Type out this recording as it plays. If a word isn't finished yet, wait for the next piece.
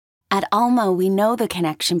At Alma, we know the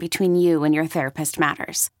connection between you and your therapist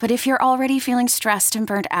matters. But if you're already feeling stressed and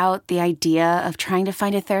burnt out, the idea of trying to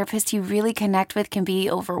find a therapist you really connect with can be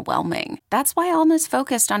overwhelming. That's why Alma's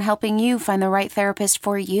focused on helping you find the right therapist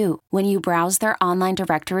for you. When you browse their online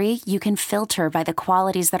directory, you can filter by the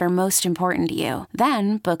qualities that are most important to you.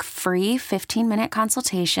 Then book free 15-minute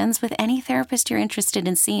consultations with any therapist you're interested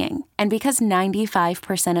in seeing. And because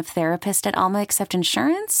 95% of therapists at Alma accept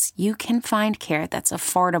insurance, you can find care that's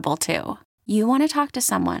affordable too. You want to talk to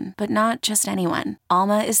someone, but not just anyone.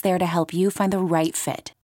 Alma is there to help you find the right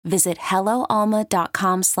fit. Visit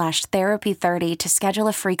helloalma.com/therapy30 to schedule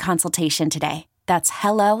a free consultation today. That's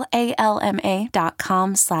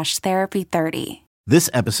helloalma.com/therapy30. This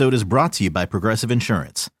episode is brought to you by Progressive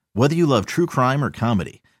Insurance. Whether you love true crime or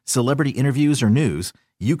comedy, celebrity interviews or news,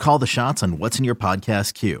 you call the shots on what's in your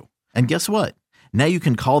podcast queue. And guess what? Now you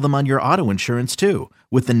can call them on your auto insurance too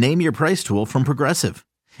with the Name Your Price tool from Progressive.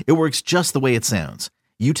 It works just the way it sounds.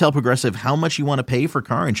 You tell Progressive how much you want to pay for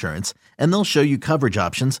car insurance, and they'll show you coverage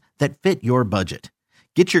options that fit your budget.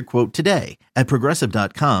 Get your quote today at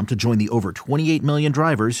Progressive.com to join the over 28 million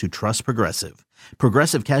drivers who trust Progressive.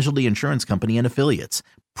 Progressive Casualty Insurance Company and Affiliates.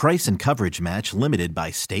 Price and coverage match limited by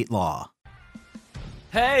state law.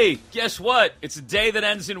 Hey, guess what? It's a day that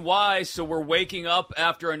ends in Y, so we're waking up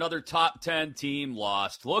after another top 10 team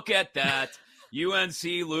lost. Look at that.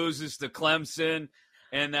 UNC loses to Clemson.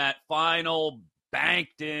 And that final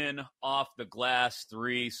banked in off the glass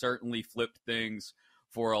three certainly flipped things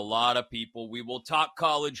for a lot of people. We will talk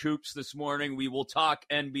college hoops this morning. We will talk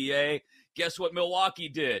NBA. Guess what Milwaukee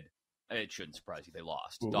did? It shouldn't surprise you. They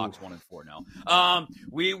lost. Ooh. Doc's 1-4 now.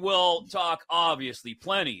 We will talk, obviously,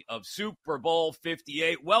 plenty of Super Bowl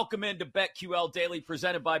 58. Welcome into BetQL Daily,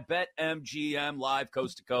 presented by BetMGM, live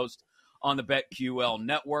coast to coast on the BetQL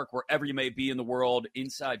network, wherever you may be in the world,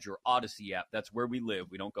 inside your Odyssey app. That's where we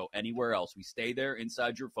live. We don't go anywhere else. We stay there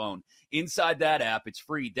inside your phone. Inside that app, it's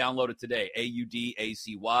free. Download it today,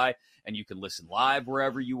 AUDACY, and you can listen live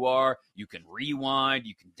wherever you are. You can rewind.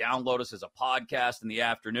 You can download us as a podcast in the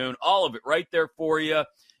afternoon. All of it right there for you.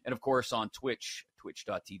 And, of course, on Twitch,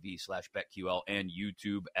 twitch.tv/BetQL, and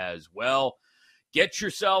YouTube as well. Get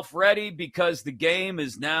yourself ready because the game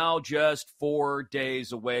is now just 4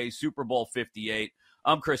 days away, Super Bowl 58.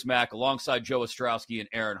 I'm Chris Mack alongside Joe Ostrowski and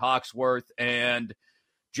Aaron Hawksworth. And,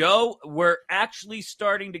 Joe, we're actually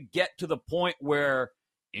starting to get to the point where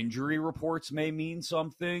injury reports may mean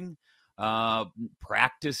something.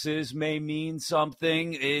 Practices may mean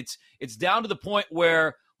something. It's down to the point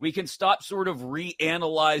where we can stop sort of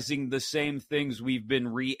reanalyzing the same things we've been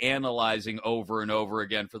reanalyzing over and over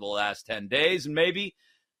again for the last 10 days and maybe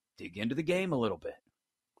dig into the game a little bit.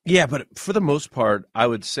 Yeah, but for the most part, I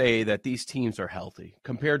would say that these teams are healthy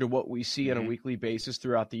compared to what we see on a weekly basis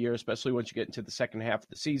throughout the year, especially once you get into the second half of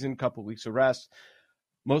the season, couple of weeks of rest,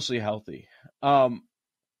 mostly healthy.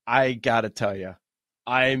 I got to tell you,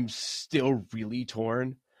 I'm still really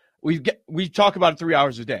torn. We talk about it 3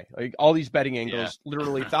 hours a day, like all these betting angles,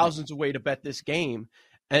 literally thousands of ways to bet this game.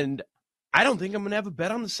 And I don't think I'm going to have a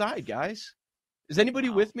bet on the side, guys. Is anybody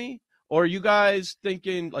with me? Or are you guys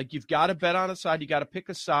thinking like you've got to bet on a side, you got to pick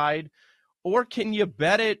a side, or can you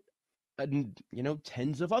bet it,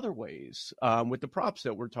 tens of other ways with the props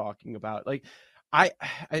that we're talking about? Like I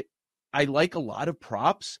like a lot of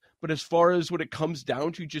props, but as far as when it comes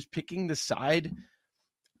down to just picking the side,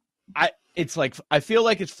 it's like I feel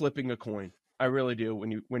like it's flipping a coin. I really do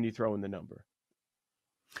when you throw in the number.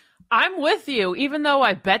 I'm with you. Even though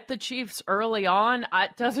I bet the Chiefs early on,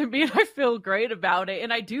 it doesn't mean I feel great about it.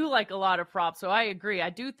 And I do like a lot of props, so I agree. I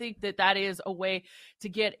do think that is a way to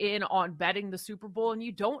get in on betting the Super Bowl, and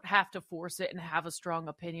you don't have to force it and have a strong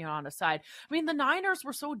opinion on a side. I mean, the Niners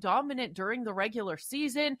were so dominant during the regular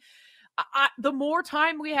season. The more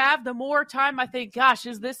time we have, the more time I think, gosh,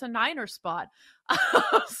 is this a Niner spot? I'm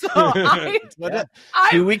in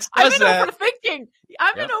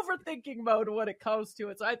overthinking mode when it comes to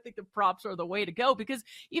it. So I think the props are the way to go, because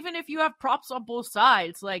even if you have props on both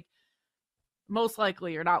sides, like most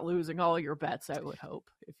likely you're not losing all your bets, I would hope,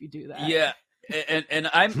 if you do that. Yeah. And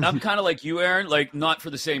I'm kind of like you, Aaron, like not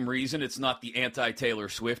for the same reason. It's not the anti-Taylor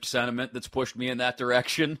Swift sentiment that's pushed me in that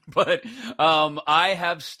direction, but I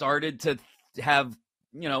have started to have,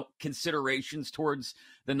 considerations towards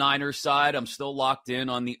the Niners side. I'm still locked in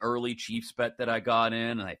on the early Chiefs bet that I got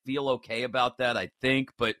in, and I feel okay about that, I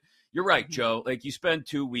think. But you're right, Joe. Like, you spend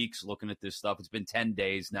 2 weeks looking at this stuff. It's been 10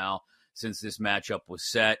 days now since this matchup was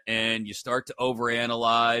set, and you start to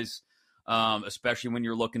overanalyze. Especially when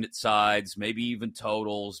you're looking at sides, maybe even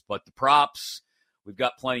totals. But the props, we've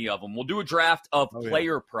got plenty of them. We'll do a draft of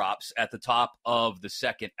player props at the top of the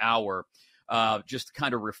second hour. just to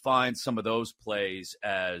kind of refine some of those plays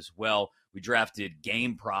as well. We drafted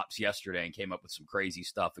game props yesterday and came up with some crazy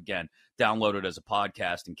stuff. Again, download it as a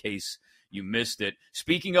podcast in case you missed it.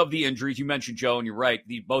 Speaking of the injuries, you mentioned, Joe, and you're right,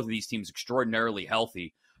 both of these teams extraordinarily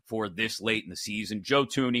healthy for this late in the season. Joe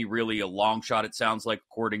Thuney, really a long shot, it sounds like,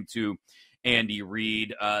 according to Andy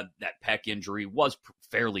Reid. That pec injury was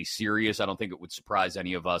fairly serious. I don't think it would surprise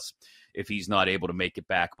any of us if he's not able to make it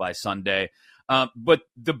back by Sunday. But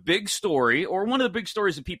the big story, or one of the big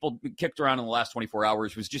stories that people kicked around in the last 24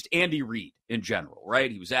 hours, was just Andy Reid in general,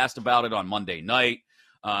 right? He was asked about it on Monday night,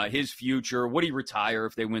 his future, would he retire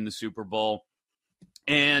if they win the Super Bowl?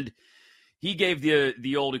 And he gave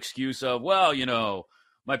the old excuse of, well, you know,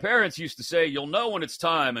 my parents used to say, you'll know when it's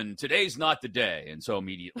time, and today's not the day. And so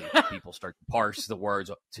immediately people start to parse the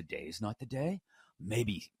words, today's not the day?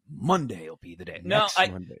 Maybe Monday will be the day. Next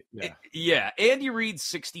Monday. Yeah. Andy Reid's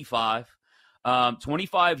 65,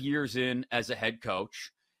 25 years in as a head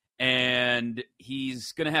coach, and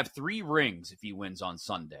he's going to have 3 rings if he wins on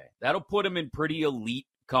Sunday. That'll put him in pretty elite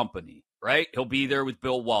company, right? He'll be there with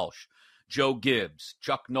Bill Walsh, Joe Gibbs,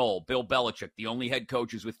 Chuck Noll, Bill Belichick, the only head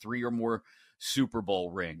coaches with 3 or more Super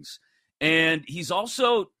Bowl rings. And he's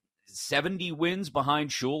also 70 wins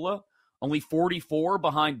behind Shula, only 44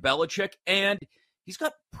 behind Belichick, and he's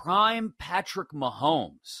got prime Patrick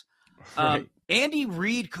Mahomes. Right. Andy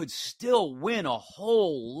Reid could still win a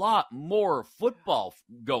whole lot more football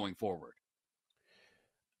going forward.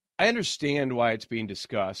 I understand why it's being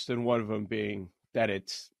discussed, and one of them being that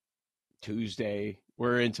it's Tuesday.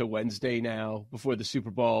 We're into Wednesday now before the Super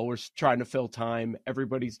Bowl. We're trying to fill time.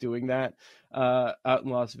 Everybody's doing that out in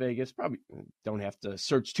Las Vegas. Probably don't have to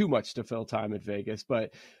search too much to fill time at Vegas,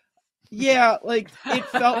 but yeah, like it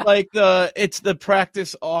felt like it's the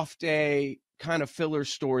practice off day kind of filler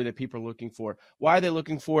story that people are looking for. Why are they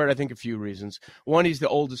looking for it? I think a few reasons. One, he's the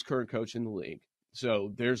oldest current coach in the league.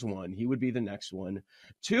 So there's one. He would be the next one.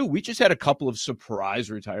 2, we just had a couple of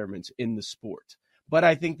surprise retirements in the sport. But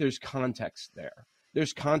I think there's context there.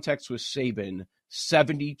 There's context with Saban,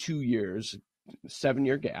 72 years,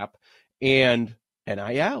 7-year gap, and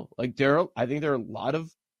NIL. Like I think there are a lot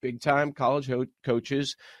of big-time college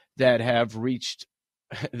coaches that have reached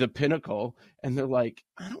the pinnacle, and they're like,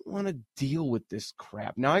 I don't want to deal with this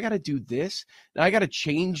crap. Now I got to do this. Now I got to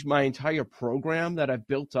change my entire program that I've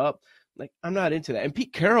built up. Like, I'm not into that. And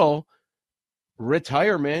Pete Carroll,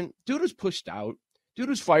 retirement, dude was pushed out. Dude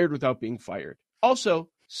was fired without being fired. Also,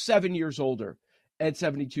 7 years older at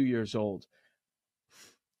 72 years old.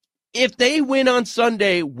 If they win on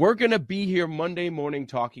Sunday, we're going to be here Monday morning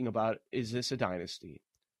talking about, is this a dynasty?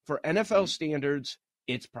 For NFL standards,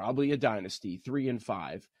 it's probably a dynasty,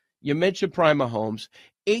 3-5. You mentioned Prime Mahomes,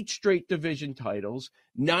 8 straight division titles,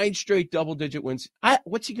 9 straight double-digit wins.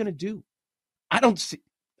 What's he going to do? I don't see it.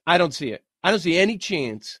 I don't see any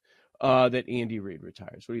chance that Andy Reid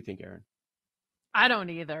retires. What do you think, Aaron? I don't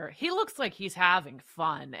either. He looks like he's having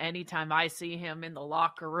fun anytime I see him in the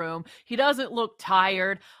locker room. He doesn't look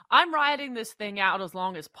tired. I'm riding this thing out as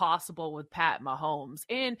long as possible with Pat Mahomes.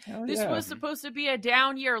 And this was supposed to be a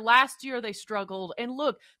down year. Last year they struggled. And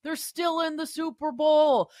look, they're still in the Super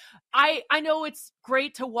Bowl. I know it's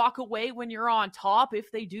great to walk away when you're on top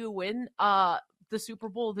if they do win the Super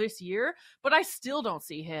Bowl this year, but I still don't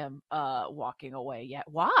see him walking away yet.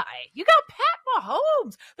 Why? You got Pat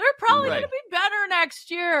Mahomes. They're probably going to be better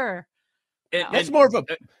next year. Is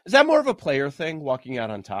that more of a player thing, walking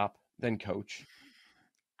out on top, than coach?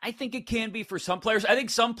 I think it can be for some players. I think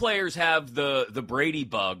some players have the Brady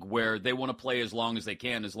bug where they want to play as long as they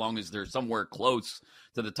can, as long as they're somewhere close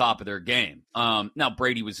to the top of their game. Now,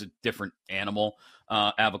 Brady was a different animal,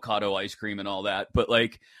 avocado ice cream and all that. But,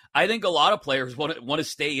 like, I think a lot of players want to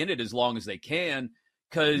stay in it as long as they can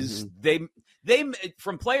because they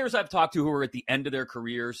from players I've talked to who are at the end of their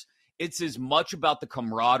careers, it's as much about the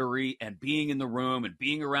camaraderie and being in the room and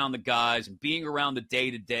being around the guys and being around the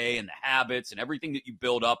day-to-day and the habits and everything that you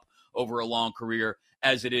build up over a long career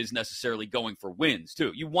as it is necessarily going for wins,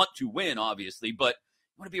 too. You want to win, obviously, but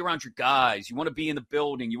you want to be around your guys. You want to be in the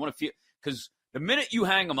building. You want to feel – because the minute you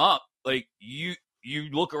hang them up, like, you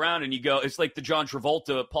look around and you go – it's like the John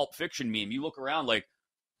Travolta Pulp Fiction meme. You look around like,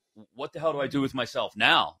 what the hell do I do with myself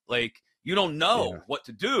now? Like – you don't know what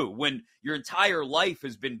to do when your entire life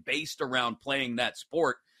has been based around playing that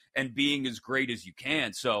sport and being as great as you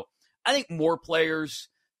can. So I think more players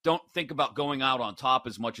don't think about going out on top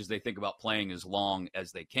as much as they think about playing as long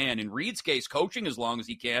as they can. In Reid's case, coaching as long as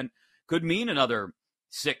he can could mean another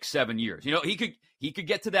 6-7 years. You know, he could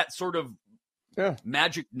get to that sort of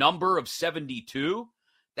magic number of 72.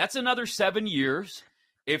 That's another 7 years.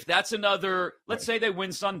 if that's another, let's say they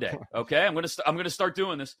win Sunday, okay? I'm gonna start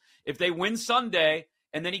doing this. If they win Sunday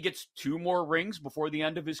and then he gets 2 more rings before the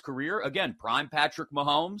end of his career, again, prime Patrick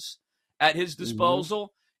Mahomes at his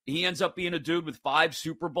disposal. He ends up being a dude with 5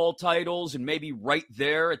 Super Bowl titles and maybe right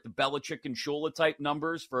there at the Belichick and Shula type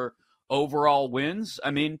numbers for overall wins. I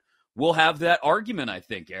mean, we'll have that argument, I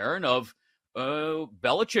think, Aaron, of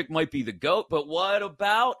Belichick might be the GOAT, but what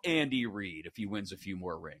about Andy Reid if he wins a few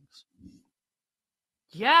more rings?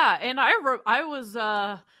 Yeah, and I was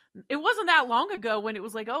it wasn't that long ago when it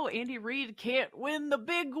was like, oh, Andy Reid can't win the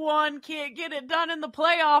big one, can't get it done in the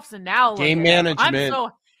playoffs, and now game management.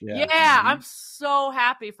 I'm so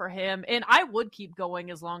happy for him, and I would keep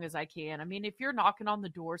going as long as I can. I mean, if you're knocking on the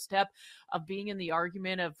doorstep of being in the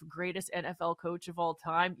argument of greatest NFL coach of all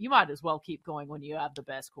time, you might as well keep going when you have the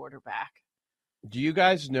best quarterback. Do you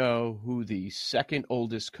guys know who the second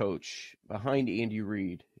oldest coach behind Andy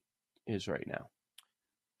Reid is right now?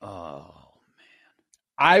 Oh,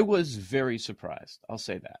 I was very surprised. I'll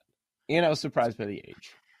say that. And I was surprised by the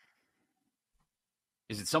age.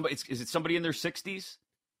 Is it somebody in their 60s?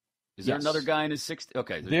 Is there another guy in his 60s?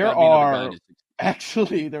 Okay. There are 1,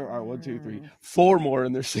 2, 3, 4 more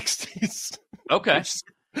in their 60s. Okay.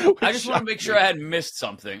 I just want to make sure I hadn't missed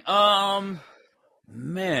something.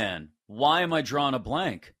 Man, why am I drawing a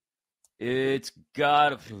blank? It's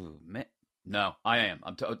got no, I am.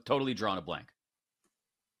 I'm totally drawing a blank.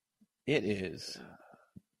 It is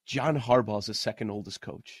John Harbaugh's the second oldest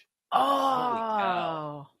coach.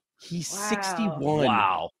 Oh, he's 61.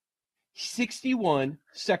 Wow. 61,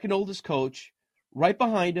 second oldest coach. Right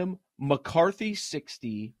behind him, McCarthy,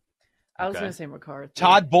 60. I was going to say McCarthy.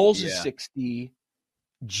 Todd Bowles is 60.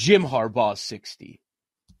 Jim Harbaugh, 60.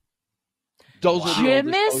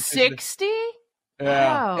 Jim is 60?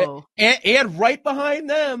 Yeah. Wow. And right behind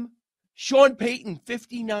them, Sean Payton,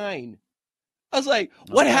 59. I was like,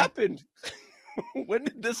 what happened? When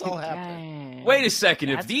did this all happen? Dang. Wait a second.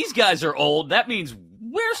 If these guys are old, that means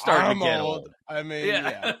we're starting to get old. I mean,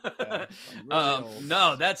 yeah. Really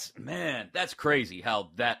no, that's crazy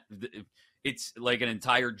how it's like an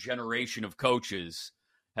entire generation of coaches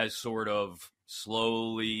has sort of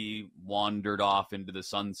slowly wandered off into the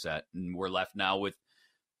sunset, and we're left now with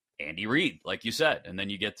Andy Reid, like you said, and then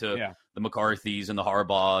you get to the McCarthys and the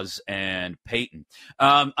Harbaughs and Peyton.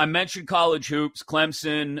 I mentioned college hoops.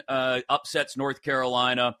 Clemson upsets North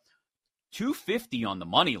Carolina, 250 on the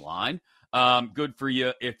money line. Good for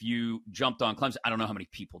you if you jumped on Clemson. I don't know how many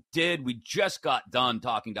people did. We just got done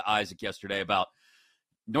talking to Isaac yesterday about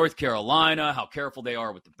North Carolina, how careful they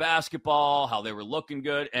are with the basketball, how they were looking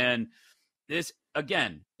good, and this.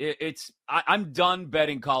 Again, I'm done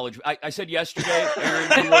betting college. I said yesterday,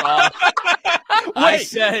 Aaron, you were off. I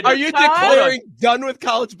said, are you declaring done with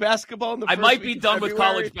college basketball in the first I might week be done of with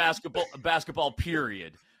college basketball,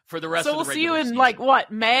 period, for the rest of the regular season. So we'll see you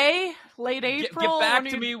in, May? Late April? Get back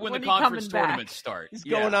to me when the conference tournaments start. He's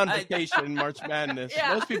going on vacation in March Madness.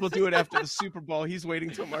 Most people do it after the Super Bowl. He's waiting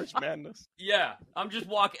till March Madness. Yeah, I'm just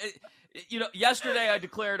walking. Yesterday I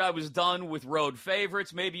declared I was done with road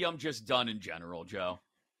favorites. Maybe I'm just done in general, Joe.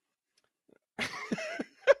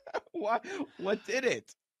 What did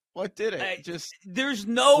it? What did it? There's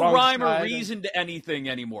no rhyme or reason to anything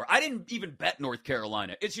anymore. I didn't even bet North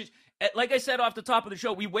Carolina. It's just, like I said off the top of the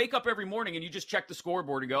show, we wake up every morning and you just check the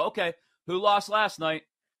scoreboard and go, okay, who lost last night?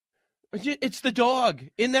 It's the dog.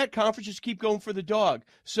 In that conference, just keep going for the dog.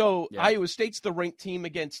 So Iowa State's the ranked team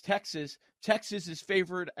against Texas. Texas is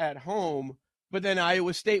favored at home, but then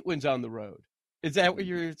Iowa State wins on the road. Is that what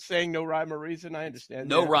you're saying? No rhyme or reason? I understand.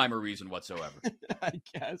 No rhyme or reason whatsoever. I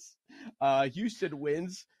guess. Houston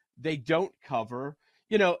wins. They don't cover.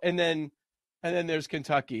 And then there's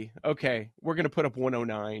Kentucky. Okay, we're going to put up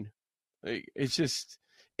 109. It's just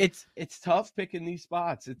it's tough picking these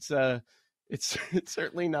spots. It's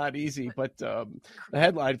certainly not easy, but the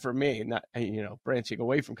headline for me, not branching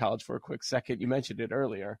away from college for a quick second, you mentioned it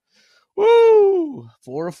earlier. Woo!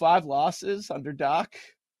 4 or 5 losses under Doc.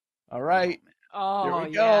 All right. Oh, there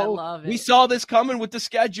we go. I love it. We saw this coming with the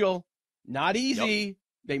schedule. Not easy. Yep.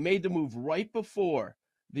 They made the move right before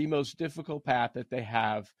the most difficult path that they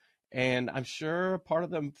have, and I'm sure part of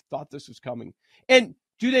them thought this was coming. And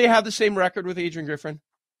do they have the same record with Adrian Griffin?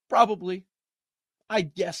 Probably. I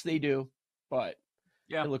guess they do, but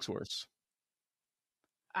it looks worse.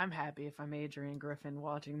 I'm happy if I'm Adrian Griffin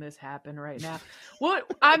watching this happen right now.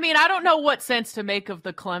 I don't know what sense to make of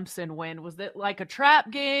the Clemson win. Was it like a trap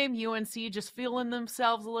game? UNC just feeling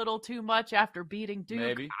themselves a little too much after beating Duke?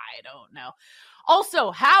 Maybe. I don't know.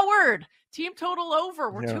 Also, Howard, team total over.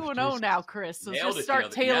 We're Yeah, 2-0 now, Chris. So Nailed just it start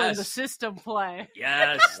the tailing yes. the system play.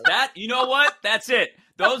 Yes, you know what? That's it.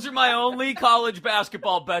 Those are my only college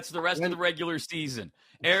basketball bets the rest of the regular season.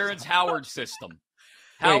 Aaron's Howard system.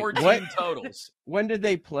 Howard team totals. When did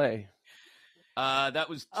they play? That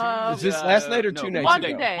was is this last night or 2 nights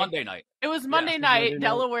ago? Monday night. It was Monday night,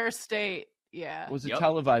 Delaware State. Yeah. Was it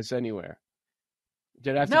televised anywhere?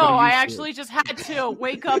 Did I have to No, I actually just had to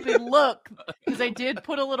wake up and look because I did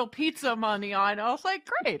put a little pizza money on. I was like,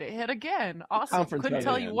 great, it hit again. Awesome. Couldn't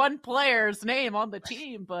tell you one player's name on the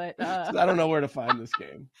team, but I don't know where to find this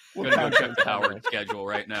game. Gonna go check the Howard schedule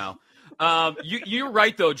right now. You're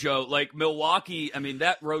right though, Joe. Like Milwaukee, I mean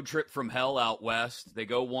that road trip from hell out west. They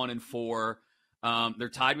go 1-4. They're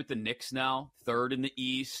tied with the Knicks now, third in the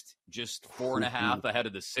East, just 4.5 ahead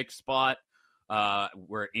of the 6th spot.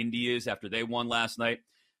 Where Indy is after they won last night.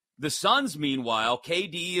 The Suns, meanwhile,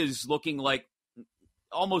 KD is looking like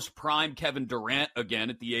almost prime Kevin Durant again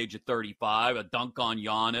at the age of 35, a dunk on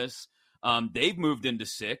Giannis. They've moved into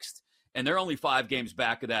 6th, and they're only 5 games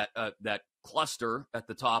back of that cluster at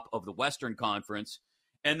the top of the Western Conference.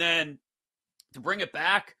 And then to bring it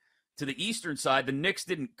back to the Eastern side, the Knicks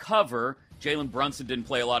didn't cover. Jalen Brunson didn't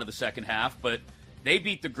play a lot of the second half, but they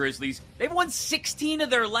beat the Grizzlies. They've won 16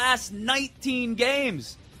 of their last 19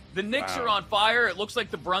 games. The Knicks are on fire. It looks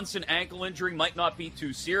like the Brunson ankle injury might not be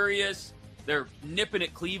too serious. They're nipping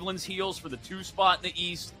at Cleveland's heels for the 2 spot in the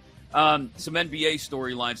East. Some NBA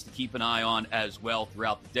storylines to keep an eye on as well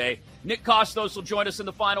throughout the day. Nick Kostos will join us in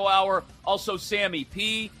the final hour. Also, Sammy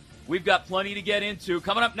P. We've got plenty to get into.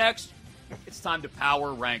 Coming up next, it's time to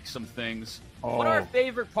power rank some things. What are our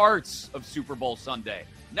favorite parts of Super Bowl Sunday?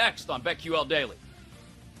 Next on BetQL Daily.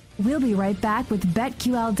 We'll be right back with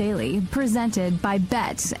BetQL Daily, presented by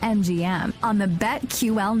BetMGM on the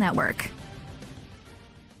BetQL Network.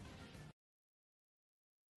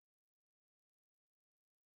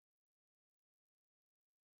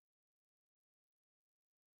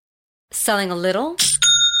 Selling a little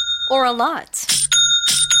or a lot?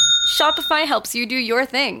 Shopify helps you do your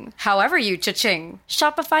thing, however you cha-ching.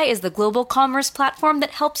 Shopify is the global commerce platform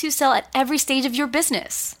that helps you sell at every stage of your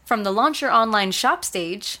business. From the launch your online shop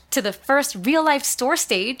stage, to the first real-life store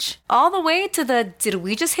stage, all the way to the did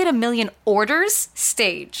we just hit 1 million orders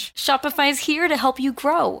stage. Shopify's here to help you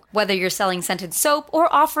grow. Whether you're selling scented soap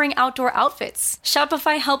or offering outdoor outfits,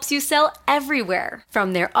 Shopify helps you sell everywhere.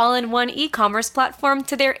 From their all-in-one e-commerce platform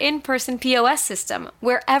to their in-person POS system,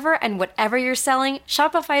 wherever and whatever you're selling,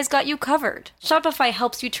 Shopify's got you covered. Shopify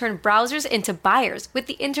helps you turn browsers into buyers with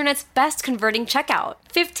the internet's best converting checkout.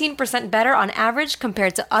 15% better on average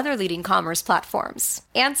compared to other leading commerce platforms.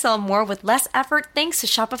 And sell more with less effort thanks to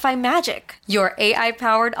Shopify Magic, your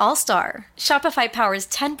AI-powered all-star. Shopify powers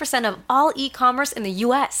 10% of all e-commerce in the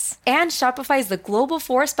US. And Shopify is the global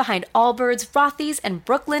force behind Allbirds, Rothy's, and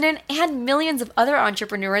Brooklinen, and millions of other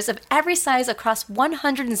entrepreneurs of every size across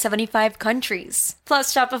 175 countries.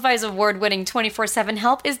 Plus, Shopify's award-winning 24/7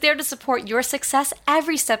 help is there to support your success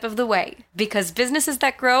every step of the way. Because businesses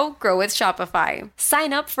that grow, grow with Shopify.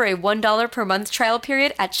 Sign up for a $1 per month trial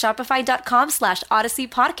period at shopify.com/Odyssey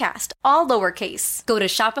Podcast, all lowercase. Go to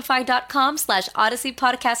shopify.com/Odyssey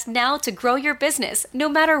Podcast now to grow your business, no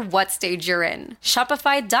matter what stage you're in.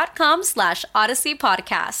 Shopify.com/Odyssey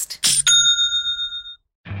Podcast.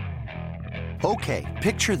 Okay,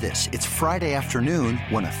 picture this. It's Friday afternoon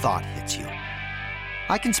when a thought hits you.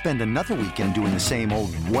 I can spend another weekend doing the same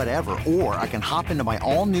old whatever, or I can hop into my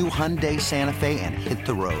all-new Hyundai Santa Fe and hit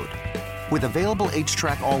the road. With available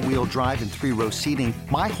H-Track all-wheel drive and 3-row seating,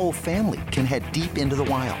 my whole family can head deep into the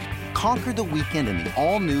wild. Conquer the weekend in the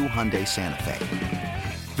all-new Hyundai Santa Fe.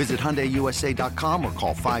 Visit HyundaiUSA.com or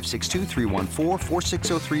call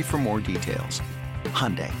 562-314-4603 for more details.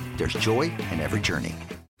 Hyundai, there's joy in every journey.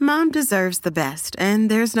 Mom deserves the best, and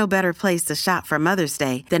there's no better place to shop for Mother's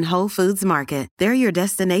Day than Whole Foods Market. They're your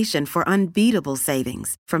destination for unbeatable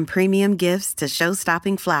savings, from premium gifts to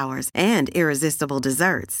show-stopping flowers and irresistible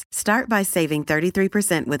desserts. Start by saving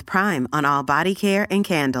 33% with Prime on all body care and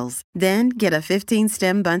candles. Then get a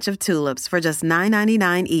 15-stem bunch of tulips for just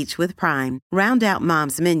 $9.99 each with Prime. Round out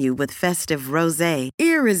Mom's menu with festive rosé,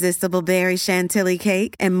 irresistible berry chantilly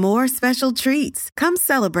cake, and more special treats. Come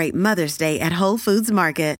celebrate Mother's Day at Whole Foods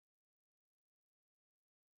Market.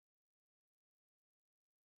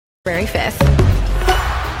 February 5th.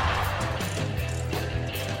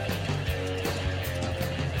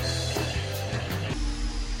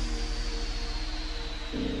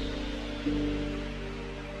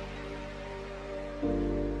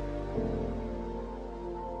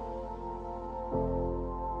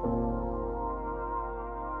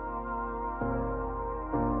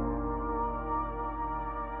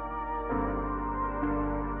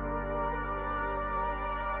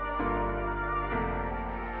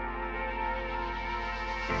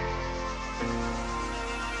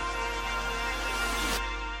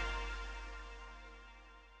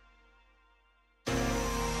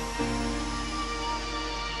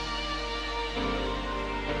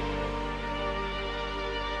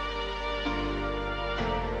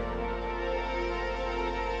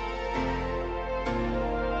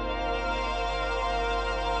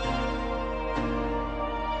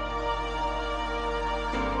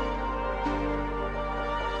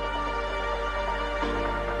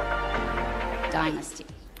 dynasty?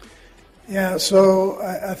 Yeah, so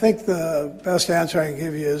I think the best answer I can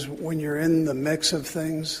give you is when you're in the mix of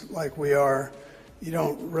things like we are, you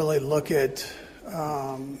don't really look at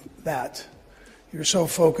that. You're so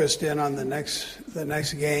focused in on the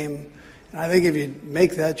next game. And I think if you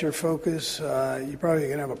make that your focus, you're probably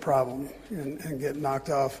going to have a problem and get knocked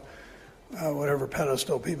off whatever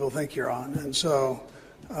pedestal people think you're on. And so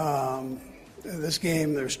this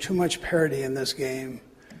game, there's too much parity in this game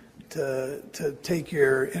to take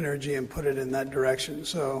your energy and put it in that direction.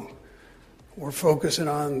 So we're focusing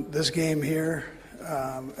on this game here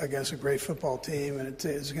against a great football team, and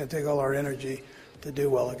it's going to take all our energy to do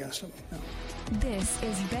well against them. Yeah. This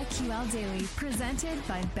is BetQL Daily, presented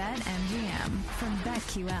by BetMGM from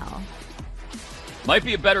BetQL. Might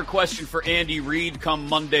be a better question for Andy Reid come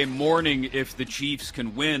Monday morning if the Chiefs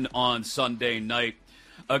can win on Sunday night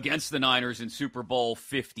against the Niners in Super Bowl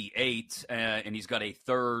 58, and he's got a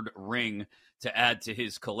third ring to add to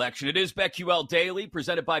his collection. It is BetQL Daily,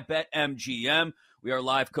 presented by BetMGM. We are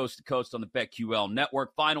live coast to coast on the BetQL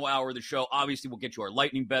network. Final hour of the show. Obviously, we'll get you our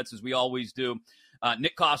lightning bets, as we always do.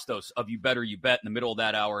 Nick Costos of You Better You Bet in the middle of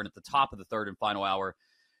that hour, and at the top of the third and final hour,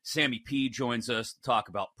 Sammy P joins us to talk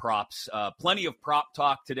about props. Plenty of prop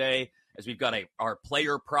talk today, as we've got our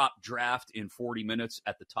player prop draft in 40 minutes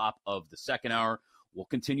at the top of the second hour. We'll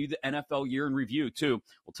continue the NFL year in review, too.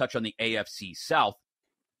 We'll touch on the AFC South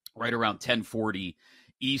right around 10:40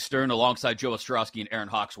 Eastern, alongside Joe Ostrowski and Aaron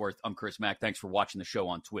Hawksworth. I'm Chris Mack. Thanks for watching the show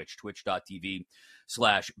on Twitch,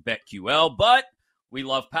 twitch.tv/BetQL. But we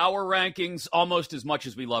love power rankings almost as much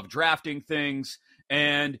as we love drafting things.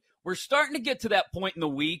 And we're starting to get to that point in the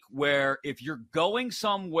week where if you're going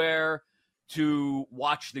somewhere to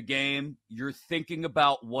watch the game, you're thinking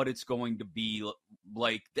about what it's going to be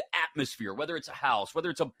like, the atmosphere, whether it's a house, whether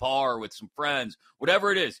it's a bar with some friends,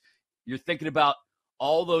 whatever it is. You're thinking about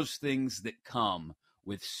all those things that come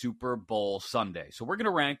with Super Bowl Sunday. So we're going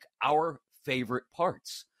to rank our favorite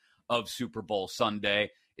parts of Super Bowl Sunday.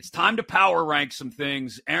 It's time to power rank some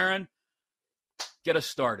things. Aaron, get us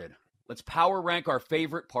started. Let's power rank our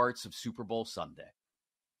favorite parts of Super Bowl Sunday.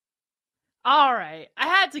 All right. I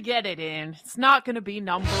had to get it in. It's not going to be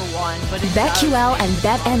number one, but BetQL and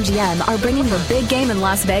BetMGM are bringing the big game in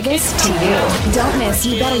Las Vegas to you. Don't miss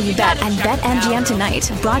You Better You Bet and BetMGM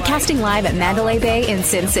tonight, broadcasting live at Mandalay Bay in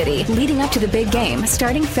Sin City, leading up to the big game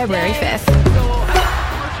starting February 5th.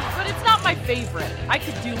 But it's not my favorite. I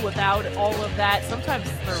could do without all of that. Sometimes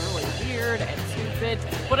they're really weird and stupid,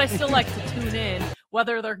 but I still like to tune in,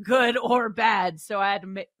 whether they're good or bad. So I had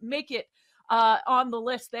to make it on the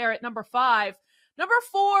list there at number 5. Number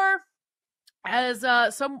 4, as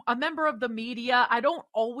a member of the media, I don't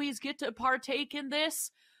always get to partake in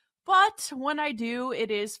this, but when I do,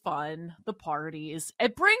 it is fun. The parties.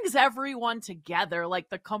 It brings everyone together, like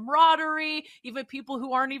the camaraderie, even people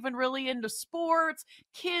who aren't even really into sports.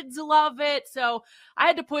 Kids love it. So I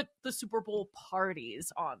had to put the Super Bowl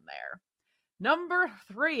parties on there. Number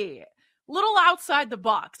 3. Little outside the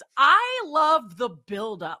box. I love the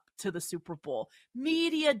build-up to the Super Bowl.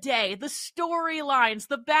 Media day, the storylines,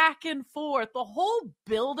 the back and forth, the whole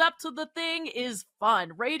build-up to the thing is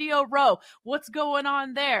fun. Radio Row, what's going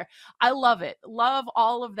on there? I love it. Love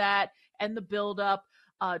all of that and the build-up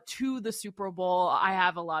to the Super Bowl. I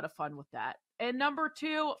have a lot of fun with that. And number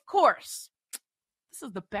 2, of course, this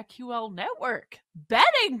is the BetQL network.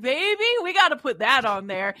 Betting, baby. We got to put that on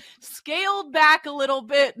there. Scaled back a little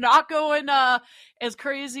bit, not going as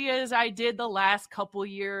crazy as I did the last couple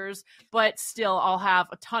years, but still I'll have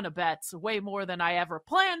a ton of bets, way more than I ever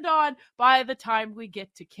planned on by the time we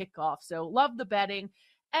get to kickoff. So love the betting.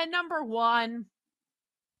 And number 1,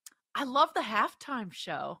 I love the halftime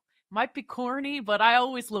show. Might be corny, but I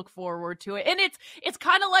always look forward to it. And it's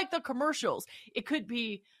kind of like the commercials. It could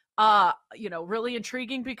be really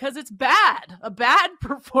intriguing because it's a bad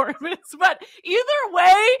performance, but either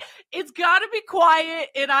way, it's got to be quiet,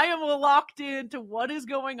 and I am locked into what is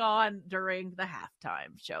going on during the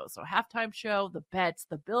halftime show. So halftime show, the bets,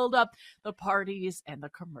 the build-up, the parties, and the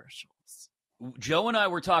commercials. Joe and I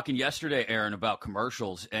were talking yesterday, Aaron, about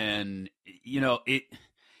commercials, and, it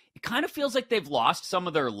kind of feels like they've lost some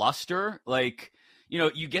of their luster, like,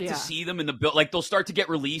 you get to see them in the build. Like, they'll start to get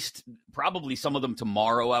released, probably some of them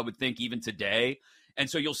tomorrow, I would think, even today. And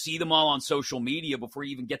so you'll see them all on social media before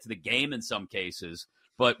you even get to the game in some cases.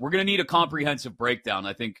 But we're going to need a comprehensive breakdown.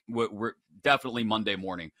 I think we're definitely Monday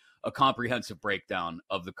morning, a comprehensive breakdown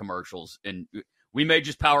of the commercials. And we may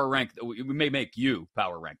just we may make you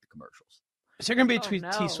power rank the commercials. Is there going to be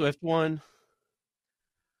a T Swift one?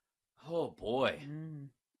 Oh, boy.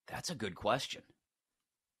 That's a good question.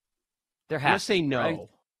 There I'm going to has say no. Right?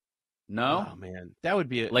 No? Oh, man. That would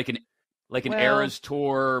be like an Like an Eras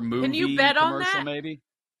Tour movie can you bet on commercial, that? maybe?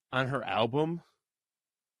 On her album?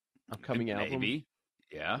 Upcoming album? Maybe.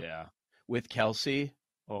 Yeah. Yeah. With Kelsey?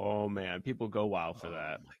 Oh, man. People go wild for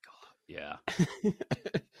that. Oh, my God.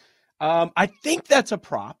 Yeah. I think that's a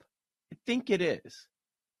prop. I think it is.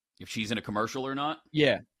 If she's in a commercial or not?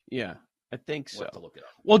 Yeah. I think so. We'll have to look it up.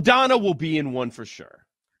 Well, Donna will be in one for sure.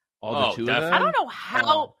 All the two of them. I don't know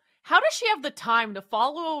how. How does she have the time to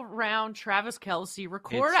follow around Travis Kelce,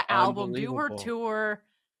 record an album, do her tour?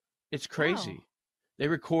 It's crazy. Wow. They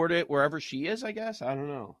record it wherever she is, I guess. I don't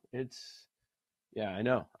know. I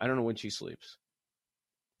know. I don't know when she sleeps.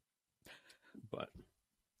 But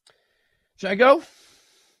should I go?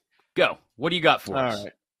 Go. What do you got for us?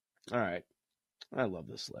 All right. I love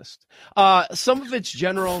this list. Some of it's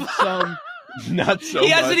general, some not so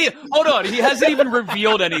much. Hold on. He hasn't even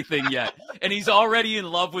revealed anything yet, and he's already in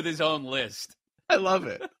love with his own list. I love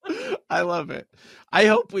it. I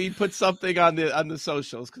hope we put something on the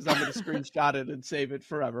socials because I'm going to screenshot it and save it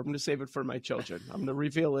forever. I'm going to save it for my children. I'm going to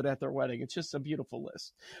reveal it at their wedding. It's just a beautiful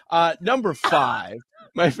list. Number 5,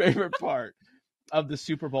 my favorite part of the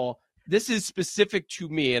Super Bowl. This is specific to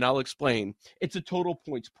me, and I'll explain. It's a total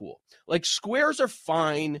points pool. Like, squares are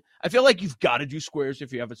fine. I feel like you've got to do squares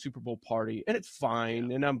if you have a Super Bowl party, and it's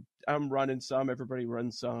fine. And I'm running some. Everybody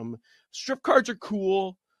runs some. Strip cards are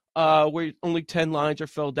cool, where only 10 lines are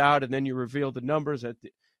filled out, and then you reveal the numbers at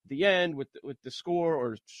the end with the score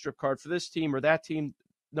or strip card for this team or that team,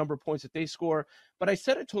 number of points that they score. But I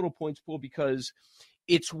said a total points pool because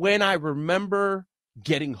it's when I remember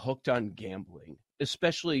getting hooked on gambling,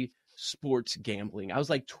 especially sports gambling. I was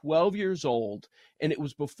like 12 years old, and it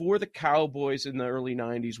was before the Cowboys in the early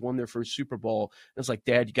 90s won their first Super Bowl. And I was like,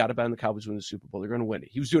 Dad, you got to bet on the Cowboys win the Super Bowl. They're going to win it.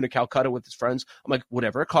 He was doing a Calcutta with his friends. I'm like,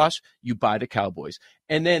 whatever it costs, you buy the Cowboys.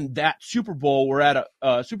 And then that Super Bowl, we're at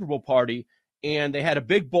a Super Bowl party, and they had a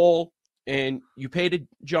big bowl, and you pay to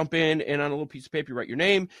jump in, and on a little piece of paper, you write your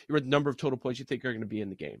name, you write the number of total points you think are going to be in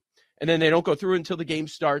the game. And then they don't go through until the game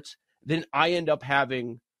starts. Then I end up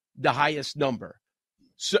having the highest number.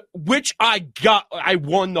 So, which I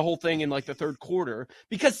won the whole thing in like the third quarter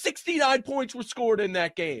because 69 points were scored in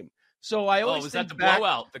that game. So I always was that the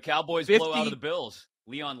blowout? The Cowboys blowout of the Bills.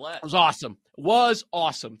 Leon Lett. It was awesome.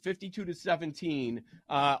 52-17.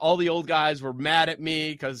 All the old guys were mad at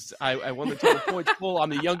me because I won the total points pool.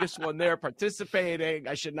 I'm the youngest one there participating.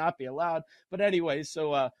 I should not be allowed. But anyway,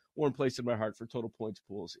 so warm place in my heart for total points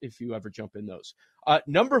pools if you ever jump in those.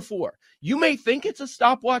 Number 4, you may think it's a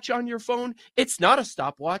stopwatch on your phone. It's not a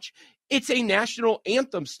stopwatch. It's a national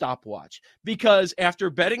anthem stopwatch because after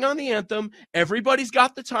betting on the anthem, everybody's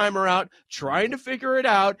got the timer out trying to figure it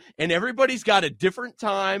out, and everybody's got a different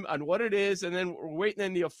time on what it is, and then we're waiting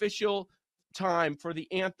on the official time for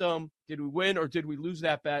the anthem. Did we win or did we lose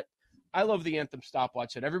that bet? I love the anthem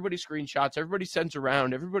stopwatch that everybody screenshots, everybody sends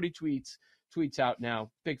around, everybody tweets out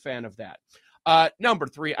now. Big fan of that. Number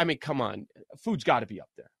 3, I mean, come on. Food's got to be up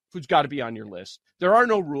there. Food's got to be on your list. There are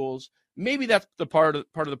no rules. Maybe that's the part of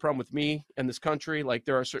the problem with me and this country. Like,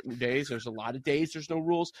 there are certain days. There's a lot of days. There's no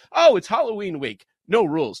rules. Oh, it's Halloween week. No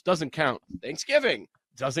rules. Doesn't count. Thanksgiving.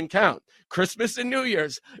 Doesn't count. Christmas and New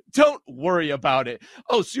Year's. Don't worry about it.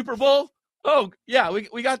 Oh, Super Bowl. Oh, yeah,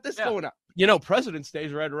 we got this going on. You know, President's Day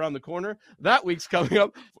is right around the corner. That week's coming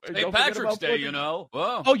up. St. Patrick's Day, you know.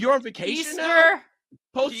 Whoa. Oh, you're on vacation now?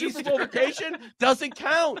 Post-Super Bowl vacation doesn't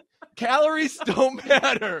count. Calories don't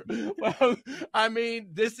matter. Well, I mean,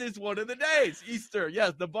 this is one of the days. Easter,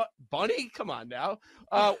 yes. The bunny, come on now.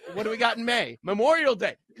 What do we got in May? Memorial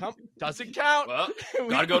Day. Doesn't count. Well,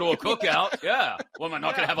 got to go to a cookout. Yeah. Well, am I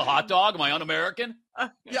not going to have a hot dog? Am I un-American?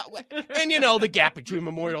 Yeah. And, you know, the gap between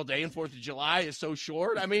Memorial Day and 4th of July is so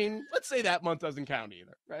short. I mean, let's say that month doesn't count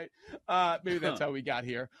either, right? Maybe that's how we got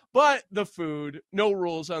here. But the food, no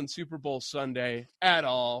rules on Super Bowl Sunday at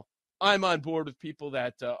all. I'm on board with people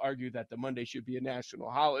that argue that the Monday should be a national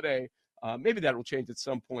holiday. Maybe that will change at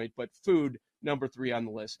some point, but food, number 3 on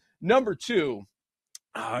the list. Number 2,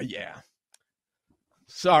 yeah.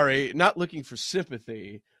 Sorry, not looking for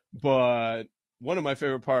sympathy, but one of my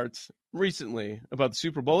favorite parts recently about the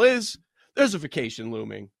Super Bowl is there's a vacation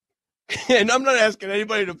looming. And I'm not asking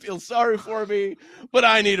anybody to feel sorry for me, but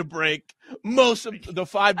I need a break. Most of the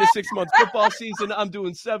 5 to 6 month football season, I'm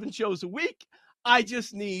doing 7 shows a week. I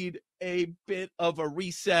just need a bit of a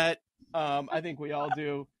reset. I think we all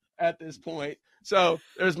do at this point. So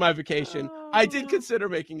there's my vacation. I did consider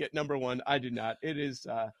making it number 1. I did not. It is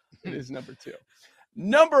number 2.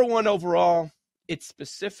 Number 1 overall. It's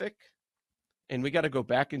specific, and we got to go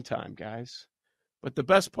back in time, guys. But the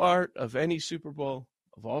best part of any Super Bowl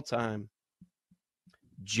of all time,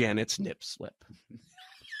 Janet's nip slip.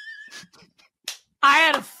 I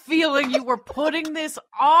had a feeling you were putting this on.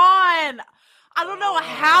 I don't know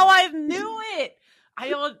how I knew it.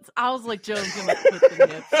 I was like, Joe's going to put the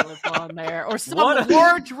nip slip on there. Or some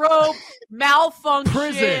wardrobe malfunction.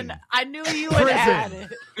 Prison. I knew you would add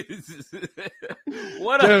it.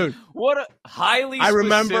 What a highly I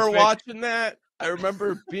remember specific... watching that. I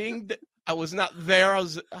remember I was not there. I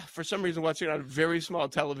was, for some reason, watching it on a very small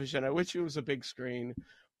television. I wish it was a big screen.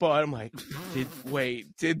 But I'm like,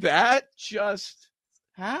 did that just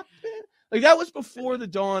happen? Like, that was before the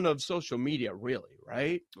dawn of social media, really,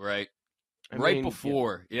 right? Right. I right mean,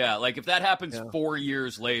 before. Yeah. Like, if that happens 4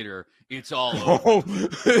 years later, it's all over. Oh,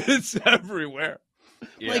 it's everywhere.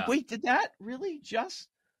 Yeah. Like, wait, did that really just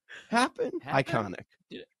happen? Iconic.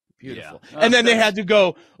 Yeah. Beautiful. Yeah. And then they had to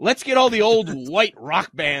go, let's get all the old white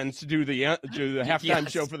rock bands to do the halftime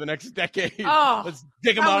show for the next decade. Oh, let's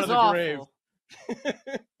dig them out of the awful. grave.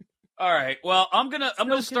 All right. Well, I'm gonna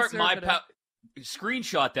start my conservative.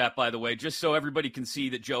 screenshot that, by the way, just so everybody can see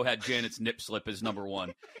that Joe had Janet's nip slip as number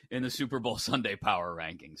 1 in the Super Bowl Sunday power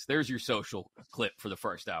rankings. There's your social clip for the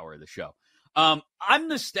first hour of the show. I'm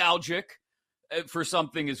nostalgic for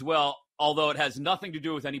something as well, although it has nothing to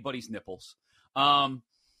do with anybody's nipples.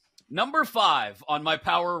 Number 5 on my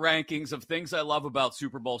power rankings of things I love about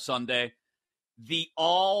Super Bowl Sunday, the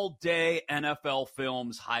all-day NFL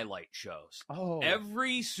Films highlight shows. Oh.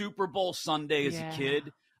 Every Super Bowl Sunday as a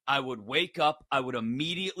kid, I would wake up, I would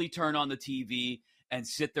immediately turn on the TV and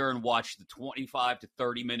sit there and watch the 25 to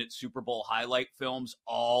 30-minute Super Bowl highlight films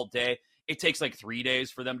all day. It takes like 3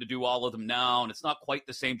 days for them to do all of them now, and it's not quite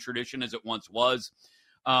the same tradition as it once was.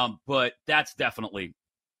 But that's definitely,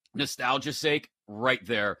 nostalgia's sake, right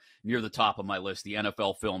there near the top of my list, the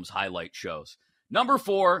NFL Films highlight shows. Number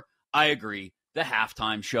 4, I agree, the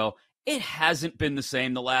halftime show. It hasn't been the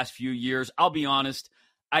same the last few years. I'll be honest.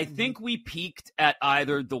 I think we peaked at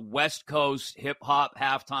either the West Coast hip-hop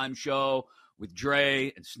halftime show with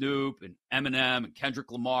Dre and Snoop and Eminem and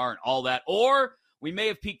Kendrick Lamar and all that, or we may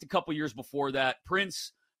have peaked a couple years before that,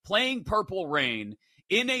 Prince playing Purple Rain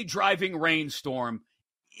in a driving rainstorm.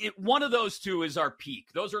 One of those two is our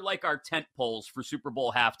peak. Those are like our tent poles for Super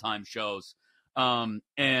Bowl halftime shows.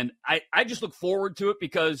 And I just look forward to it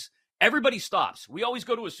because everybody stops. We always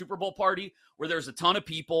go to a Super Bowl party where there's a ton of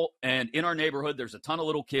people, and in our neighborhood, there's a ton of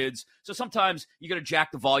little kids. So sometimes you got to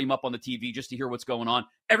jack the volume up on the TV just to hear what's going on.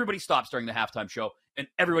 Everybody stops during the halftime show, and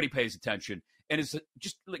everybody pays attention. And it's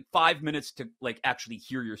just like 5 minutes to like actually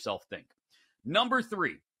hear yourself think. Number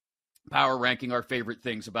 3, power ranking our favorite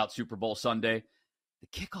things about Super Bowl Sunday. The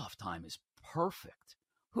kickoff time is perfect.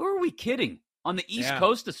 Who are we kidding? On the East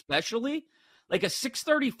Coast especially? Like a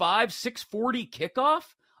 6:35, 6:40 kickoff?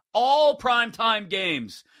 All primetime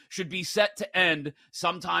games should be set to end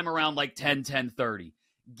sometime around like 10:30.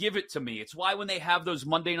 Give it to me. It's why when they have those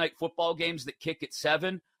Monday night football games that kick at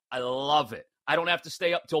 7, I love it. I don't have to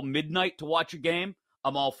stay up till midnight to watch a game.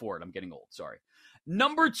 I'm all for it. I'm getting old. Sorry.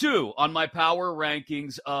 Number 2 on my power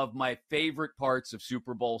rankings of my favorite parts of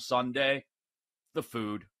Super Bowl Sunday, the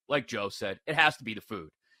food. Like Joe said, it has to be the food.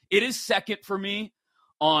 It is second for me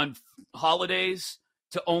on holidays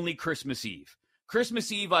to only Christmas Eve.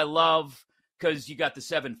 Christmas Eve I love because you got the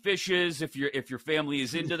 7 fishes if your family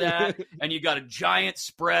is into that, and you got a giant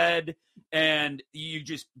spread, and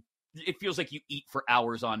it feels like you eat for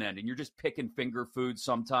hours on end, and you're just picking finger food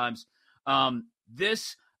sometimes.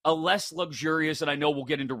 This a less luxurious, and I know we'll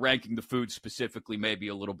get into ranking the food specifically maybe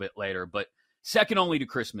a little bit later, but second only to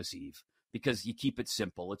Christmas Eve because you keep it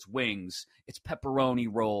simple. It's wings, it's pepperoni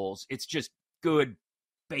rolls, it's just good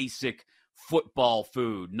basic football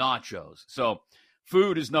food, nachos. So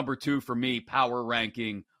food is number 2 for me, power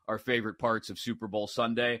ranking our favorite parts of Super Bowl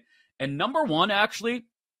Sunday. And number 1, actually,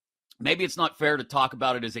 maybe it's not fair to talk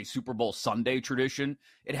about it as a Super Bowl Sunday tradition.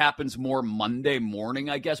 It happens more Monday morning,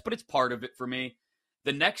 I guess, but it's part of it for me.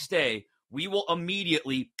 The next day, we will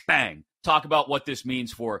immediately, bang, talk about what this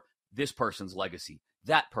means for this person's legacy,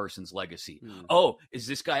 that person's legacy. Oh, is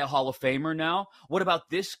this guy a Hall of Famer now? What about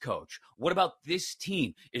this coach? What about this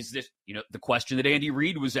team? Is this, the question that Andy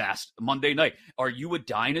Reid was asked Monday night, are you a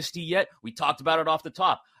dynasty yet? We talked about it off the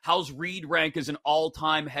top. How's Reid rank as an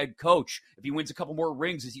all-time head coach? If he wins a couple more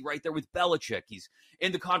rings, is he right there with Belichick? He's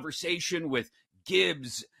in the conversation with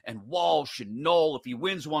Gibbs and Walsh and Knoll if he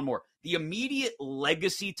wins one more. The immediate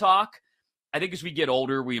legacy talk, I think as we get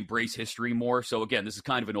older, we embrace history more. So again, this is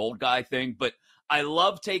kind of an old guy thing, but I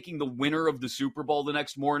love taking the winner of the Super Bowl the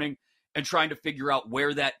next morning and trying to figure out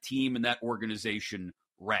where that team and that organization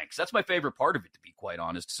ranks. That's my favorite part of it, to be quite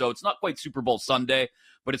honest. So it's not quite Super Bowl Sunday,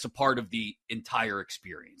 but it's a part of the entire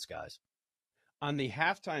experience, guys. On the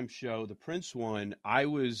halftime show, the Prince one, I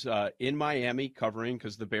was in Miami covering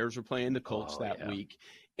because the Bears were playing the Colts that week.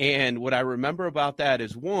 And what I remember about that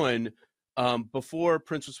is, one, before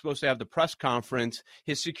Prince was supposed to have the press conference,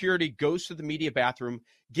 his security goes to the media bathroom,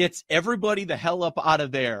 gets everybody the hell up out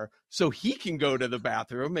of there so he can go to the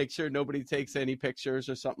bathroom, make sure nobody takes any pictures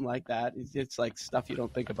or something like that. It's like stuff you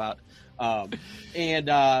don't think about.